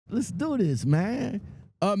Let's do this, man.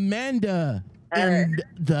 Amanda All right. in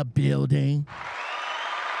the building.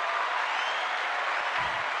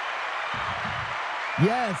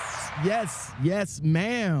 Yes,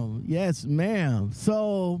 ma'am. Yes, ma'am.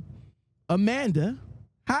 So, Amanda,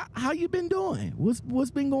 how you been doing?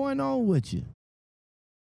 What's been going on with you?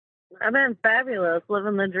 I've been fabulous,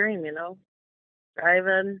 living the dream,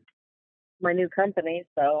 driving my new company.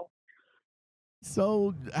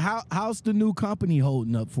 So, how's the new company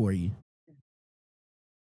holding up for you?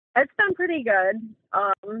 It's been pretty good.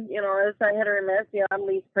 It's a hit or miss. I'm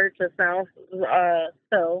lease purchase now,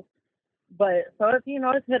 still. But so it's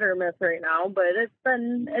hit or miss right now. But it's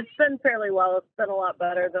been fairly well. It's been a lot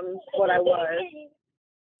better than what I was.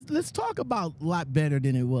 Let's talk about a lot better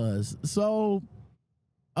than it was. So,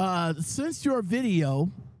 since your video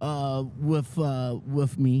with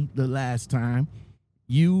me the last time,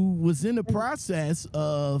 you was in the process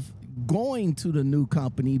of going to the new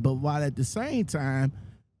company, but while at the same time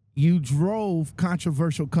you drove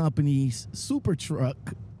controversial company's SuperEgo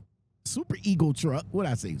truck. What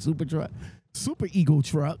I say? SuperEgo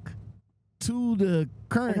truck to the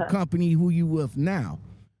current company who you with now.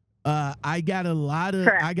 I got a lot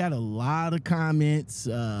of comments,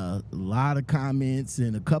 and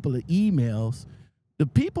a couple of emails. The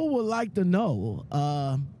people would like to know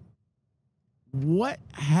what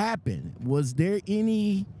happened. Was there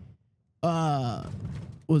any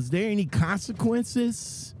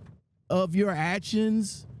consequences of your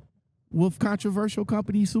actions with controversial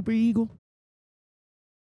company SuperEgo?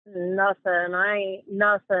 Nothing.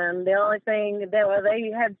 Nothing. The only thing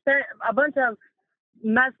they had sent a bunch of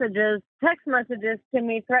text messages to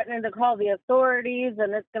me threatening to call the authorities,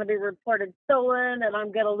 and it's going to be reported stolen, and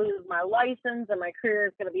I'm going to lose my license, and my career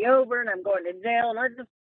is going to be over, and I'm going to jail. And I just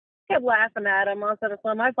kept laughing at them. I said, it's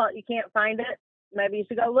not my fault you can't find it. Maybe you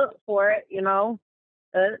should go look for it,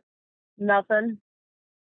 Nothing.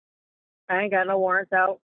 I ain't got no warrants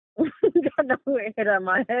out. Got no hit on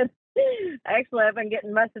my head. Actually, I've been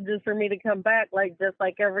getting messages for me to come back, just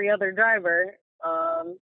like every other driver.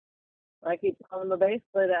 I keep telling the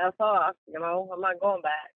basically to F off, I'm not going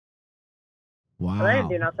back. Wow. But I didn't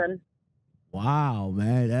do nothing. Wow,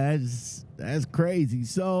 man, that's crazy.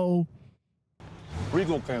 So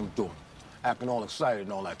Rico came through, acting all excited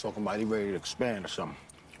and all that, talking about he ready to expand or something.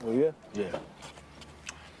 Oh, yeah? Yeah.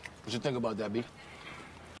 What you think about that, B?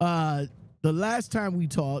 The last time we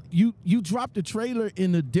talked, you dropped the trailer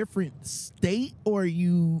in a different state, or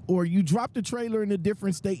you dropped the trailer in a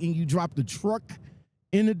different state and you dropped the truck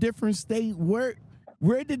in a different state. Where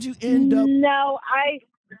did you end up? No,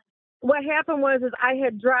 what happened was I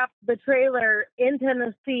had dropped the trailer in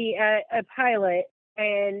Tennessee at a pilot,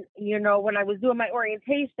 and when I was doing my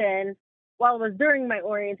orientation, while it was during my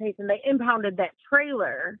orientation, they impounded that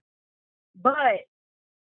trailer. But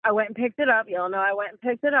I went and picked it up. Y'all know I went and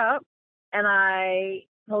picked it up, and I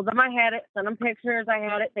told them I had it, sent them pictures. I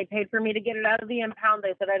had it. They paid for me to get it out of the impound.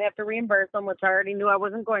 They said I'd have to reimburse them, which I already knew I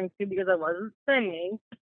wasn't going to because I wasn't staying.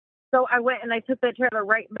 So I went and I took that trailer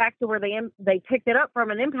right back to where they picked it up from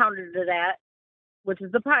and impounded it at, which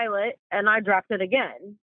is the pilot, and I dropped it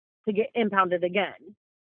again to get impounded again.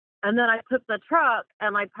 And then I took the truck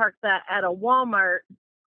and I parked that at a Walmart,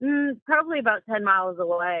 probably about 10 miles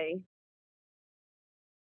away.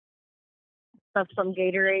 Stuffed some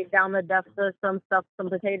Gatorade down the DEF system, stuffed some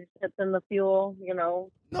potato chips in the fuel,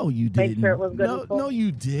 No, you didn't. Made sure it was good. No,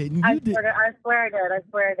 you didn't. I swear I did. I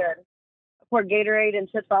poured Gatorade and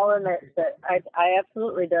chips all in it. I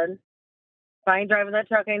absolutely did. If I ain't driving that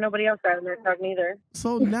truck, ain't nobody else driving that truck neither.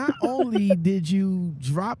 So not only did you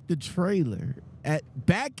drop the trailer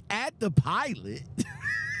back at the pilot,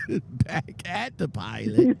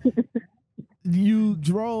 you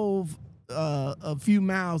drove a few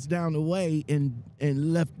miles down the way and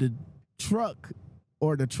left the truck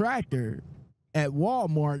or the tractor at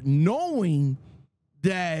Walmart, knowing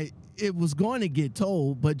that it was going to get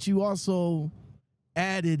towed, but you also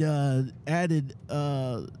added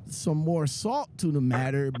some more salt to the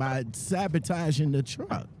matter by sabotaging the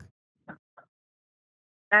truck.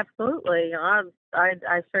 Absolutely. I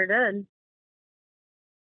sure did.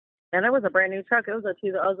 And it was a brand new truck. It was a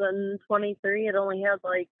 2023. It only had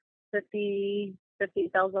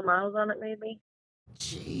 50,000 miles on it, maybe.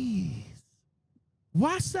 Jeez.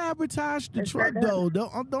 Why sabotage the truck, sure though?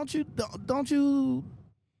 Don't you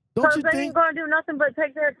Because they think ain't going to do nothing but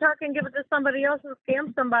take their truck and give it to somebody else and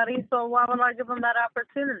scam somebody, so why would I give them that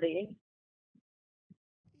opportunity?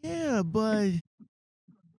 Yeah, but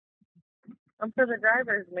I'm for the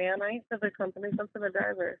drivers, man. I ain't for the companies. I'm for the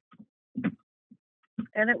drivers.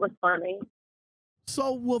 And it was funny.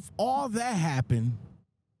 So with all that happened,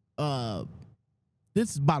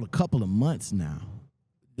 this is about a couple of months now.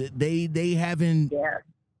 They haven't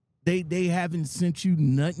they haven't sent you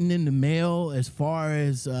nothing in the mail as far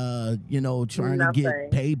as you know, trying to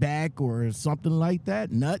get payback or something like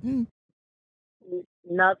that. Nothing.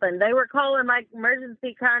 Nothing. They were calling my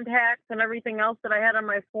emergency contacts and everything else that I had on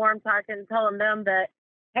my form, talking, telling them that,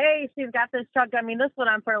 hey, she's got this truck. I mean, this went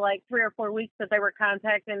on for like 3 or 4 weeks that they were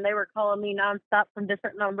contacting. They were calling me nonstop from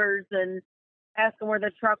different numbers and asking where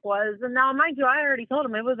the truck was. And now, mind you, I already told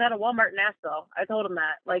them it was at a Walmart in Nashville. I told them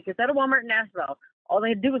that. Like, it's at a Walmart in Nashville. All they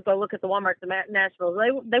had to do was go look at the Walmart in Nashville.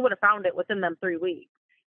 They would have found it within them 3 weeks.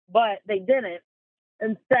 But they didn't.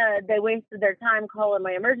 Instead, they wasted their time calling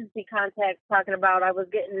my emergency contacts, talking about they were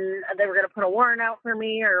going to put a warrant out for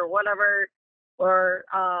me or whatever, or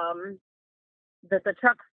that the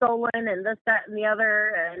truck's stolen and this, that, and the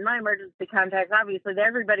other. And my emergency contacts, obviously,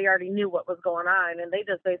 everybody already knew what was going on. And they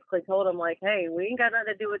just basically told them, like, hey, we ain't got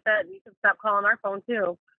nothing to do with that. You can stop calling our phone,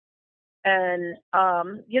 too. And,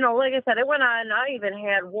 you know, like I said, it went on. I even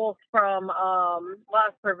had Wolf from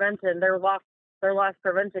Loss Prevention, their loss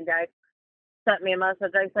prevention guy, sent me a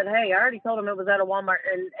message. I said, hey, I already told them it was at a Walmart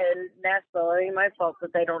in Nashville. It ain't my fault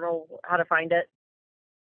that they don't know how to find it.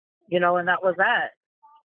 You know, and that was that.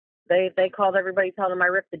 They called everybody, telling them I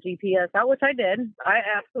ripped the GPS out, which I did. I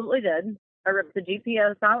absolutely did. I ripped the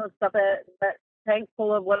GPS out and stuff that tank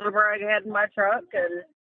full of whatever I had in my truck and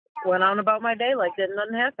went on about my day like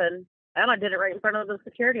nothing happened. And I did it right in front of the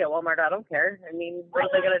security at Walmart. I don't care. I mean, what are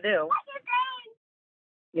they going to do?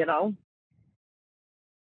 You know?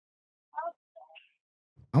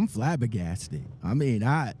 I'm flabbergasted. I mean,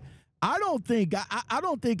 I don't think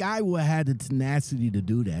I would have the tenacity to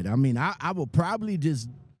do that. I mean, I would probably just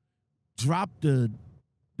drop the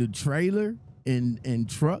trailer and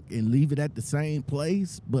truck and leave it at the same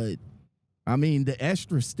place. But I mean, the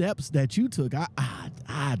extra steps that you took,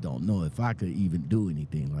 I don't know if I could even do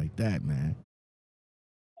anything like that, man.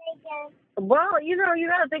 Well, you know, you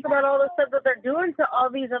got to think about all the stuff that they're doing to all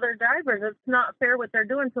these other drivers. It's not fair what they're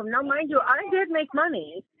doing to them. Now, mind you, I did make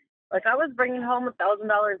money. Like, I was bringing home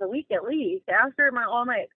 $1,000 a week at least after all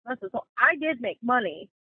my expenses. So I did make money.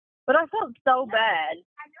 But I felt so bad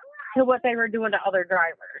to what they were doing to other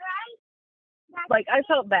drivers. Like, I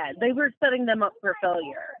felt bad. They were setting them up for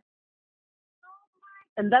failure.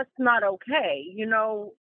 And that's not okay. You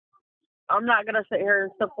know, I'm not going to sit here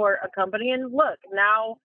and support a company. And look,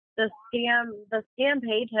 now the scam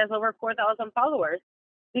page has over 4,000 followers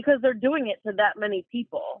because they're doing it to that many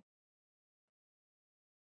people.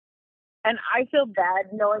 And I feel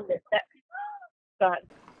bad knowing that. Go ahead.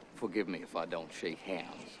 Forgive me if I don't shake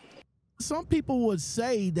hands. Some people would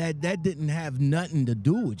say that didn't have nothing to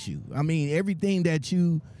do with you. I mean, everything that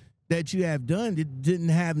you have done, it didn't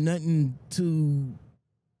have nothing to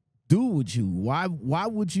do with you. Why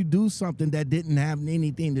would you do something that didn't have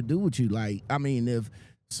anything to do with you? Like, I mean, if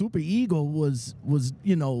SuperEgo was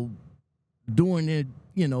you know, doing it,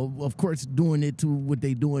 you know, of course doing it to what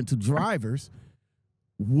they doing to drivers,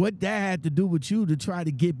 what that had to do with you to try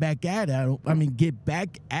to get back at them? I mean, get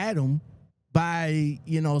back at them by,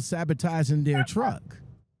 you know, sabotaging their truck.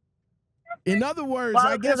 In other words, well,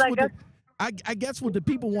 I guess what the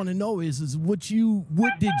people want to know is what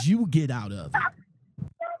did you get out of it?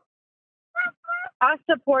 I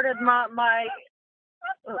supported my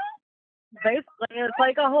basically, it's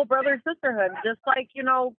like a whole brother sisterhood, just like, you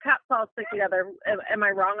know, cops all stick together. Am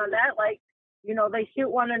I wrong on that? Like, you know, they shoot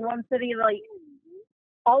one in one city, like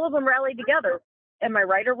all of them rally together. Am I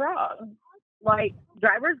right or wrong? Like,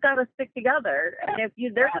 drivers got to stick together. And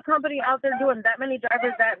if there's a company out there doing that many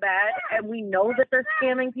drivers that bad, and we know that they're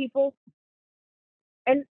scamming people,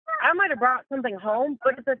 and I might have brought something home,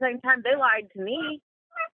 but at the same time, they lied to me.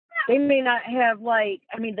 They may not have, like,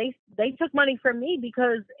 I mean, they took money from me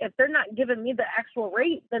because if they're not giving me the actual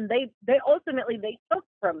rate, then they ultimately took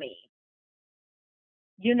from me.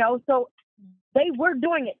 You know, so they were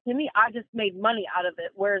doing it to me. I just made money out of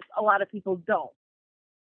it, whereas a lot of people don't.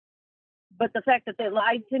 But the fact that they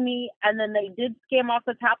lied to me and then they did scam off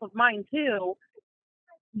the top of mine too.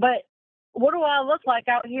 But what do I look like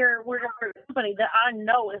out here working for a company that I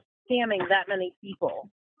know is scamming that many people?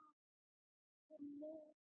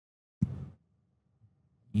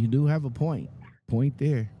 You do have a point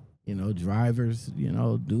there. You know, drivers, you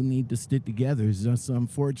know, do need to stick together. It's just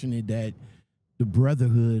unfortunate that the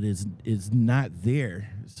brotherhood is not there.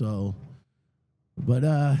 So, but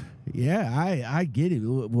yeah, I get it.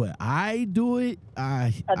 What I do it,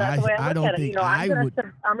 I don't think I would.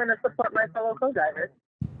 I'm gonna support my fellow co-drivers.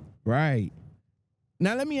 Right.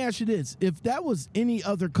 Now let me ask you this: if that was any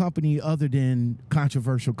other company other than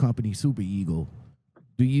controversial company SuperEgo,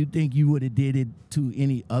 Do you think you would have did it to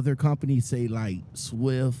any other company, say like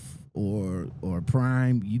Swift or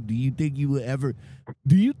Prime? Do you think you would ever?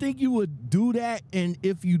 Do you think you would do that? And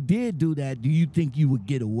if you did do that, do you think you would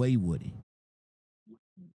get away with it?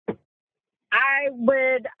 I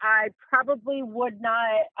would. I probably would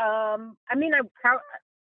not. I mean, I'm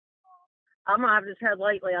gonna have to tread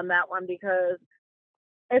lightly on that one, because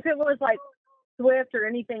if it was like Swift or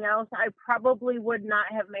anything else, I probably would not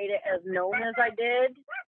have made it as known as I did,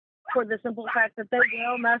 for the simple fact that they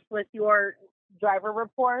will mess with your driver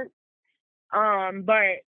report.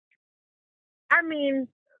 But I mean,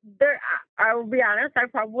 I will be honest, I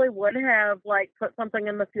probably would have like put something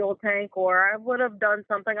in the fuel tank, or I would have done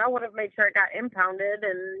something. I would have made sure it got impounded,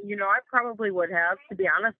 and I probably would have, to be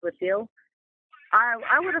honest with you.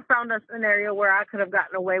 I would have found a scenario where I could have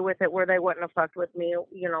gotten away with it, where they wouldn't have fucked with me,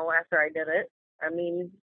 after I did it. I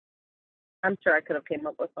mean, I'm sure I could have came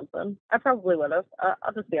up with something. I probably would have.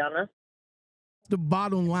 I'll just be honest. The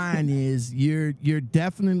bottom line is you're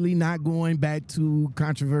definitely not going back to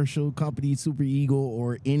controversial company SuperEgo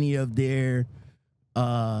or any of their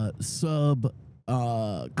sub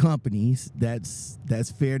companies. That's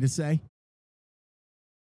fair to say.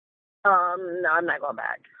 No, I'm not going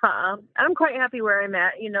back. I'm quite happy where I'm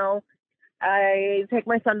at. I take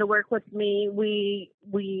my son to work with me. We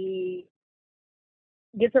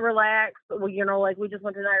get to relax. Like we just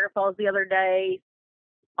went to Niagara Falls the other day.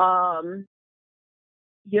 I'm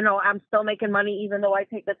still making money, even though I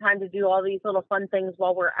take the time to do all these little fun things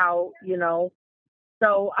while we're out,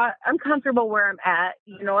 So I'm comfortable where I'm at.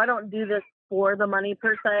 I don't do this for the money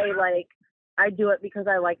per se. Like, I do it because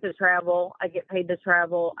I like to travel. I get paid to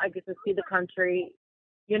travel. I get to see the country,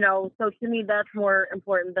 So to me, that's more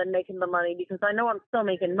important than making the money, because I know I'm still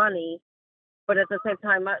making money. But at the same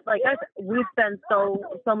time, we've been so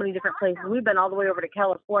many different places. We've been all the way over to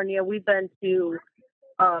California. We've been to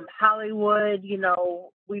Hollywood.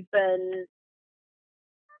 We've been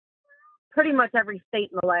pretty much every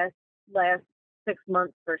state in the last 6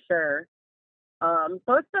 months for sure. So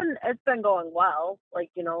it's been going well. I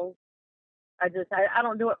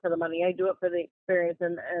don't do it for the money. I do it for the experience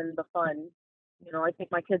and the fun. I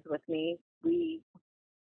take my kids with me. We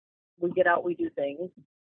get out. We do things.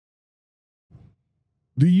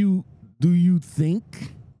 Do you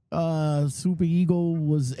think SuperEgo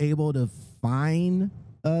was able to find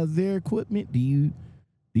their equipment? Do you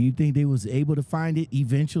think they was able to find it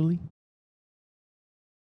eventually?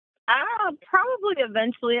 Probably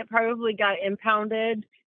eventually. It probably got impounded.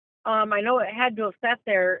 I know it had to have sat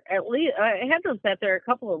there a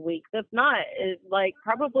couple of weeks. If not, it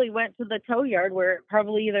probably went to the tow yard, where it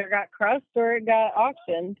probably either got crushed or it got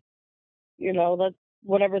auctioned. That's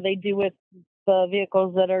whatever they do with the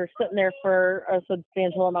vehicles that are sitting there for a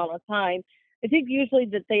substantial amount of time. I think usually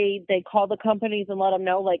that they call the companies and let them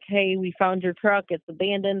know, like, hey, we found your truck, it's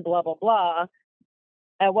abandoned, blah, blah, blah.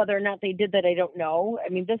 Whether or not they did that, I don't know. I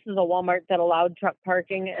mean, this is a Walmart that allowed truck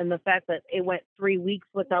parking, and the fact that it went 3 weeks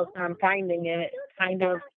without them finding it kind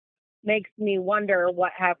of makes me wonder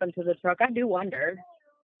what happened to the truck. I do wonder.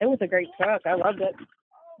 It was a great truck. I loved it.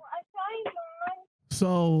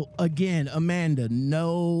 So again, Amanda,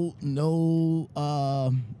 no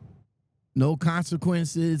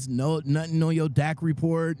consequences, nothing on your DAC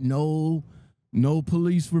report, no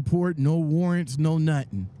police report, no warrants, no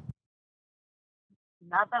nothing.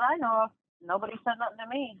 Not that I know of. Nobody said nothing to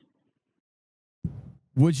me.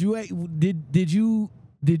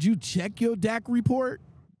 Did you check your DAC report?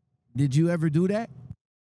 Did you ever do that?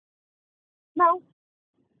 No.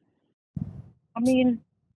 I mean,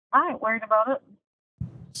 I ain't worried about it.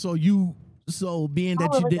 Being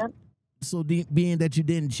that you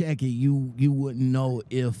didn't check it, you wouldn't know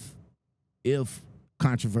if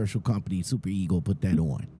controversial company SuperEgo put that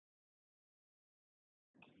on.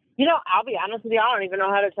 I'll be honest with you. I don't even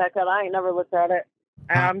know how to check it. I ain't never looked at it.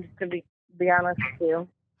 I'm just gonna be honest with you.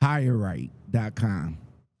 HireRight.com.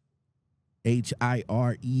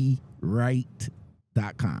 HIRE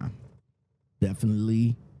right.com.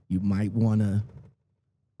 Definitely, you might want to.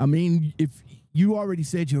 I mean, if you already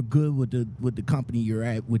said you're good with the company you're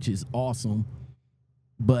at, which is awesome,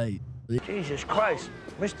 but Jesus Christ,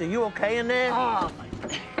 Mister, you okay in there? You all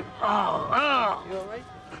right?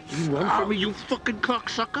 You run from me, you fucking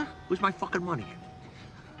cocksucker? Where's my fucking money?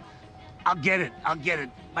 I'll get it.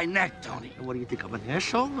 My neck, Tony. What do you think, I'm an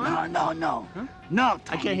asshole? Huh? No. Huh? No,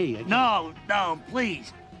 Tony. I can't hear you. No,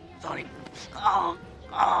 please. Tony.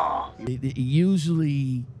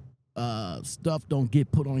 Usually stuff don't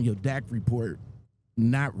get put on your DAC report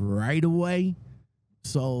not right away.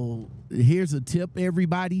 So here's a tip,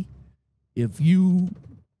 everybody. If you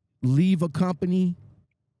leave a company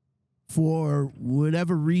for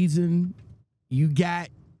whatever reason, you got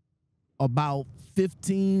about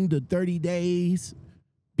 15 to 30 days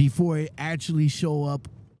before it actually show up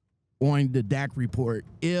on the DAC report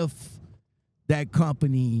if that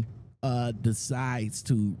company decides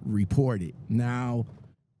to report it. Now,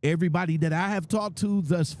 everybody that I have talked to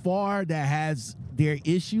thus far that has their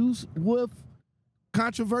issues with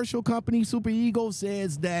controversial company SuperEgo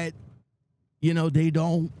says that, you know, they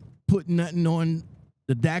don't put nothing on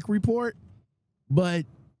the DAC report. But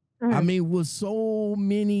I mean, with so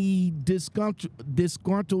many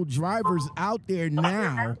disgruntled drivers out there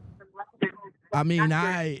now, I mean,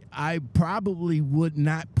 I probably would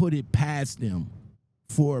not put it past them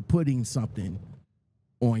for putting something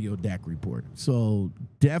on your DAC report. So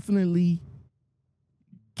definitely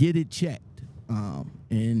get it checked.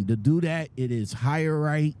 And to do that, it is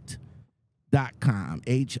hireright.com,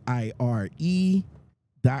 HIRE.com,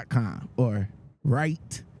 or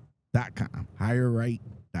right.com,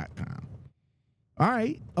 hireright.com. All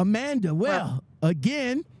right, Amanda. Well,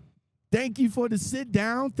 again, thank you for the sit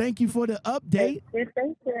down. Thank you for the update.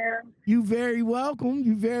 Thank you. You're very welcome.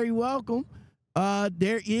 You're very welcome.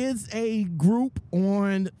 There is a group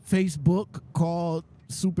on Facebook called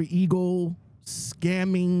SuperEgo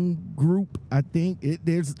Scamming Group. I think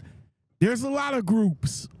there's a lot of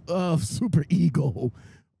groups of SuperEgo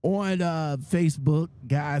on Facebook.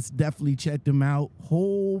 Guys, definitely check them out.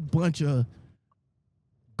 Whole bunch of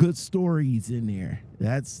good stories in there.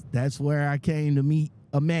 That's where I came to meet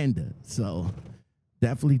Amanda. So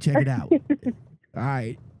definitely check it out. All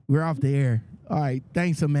right, we're off the air. All right,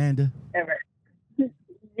 thanks, Amanda.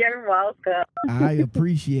 You're welcome. I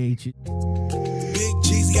appreciate you. Big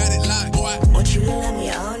G's got it locked, boy. Want you to love me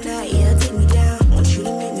all night, yeah, take me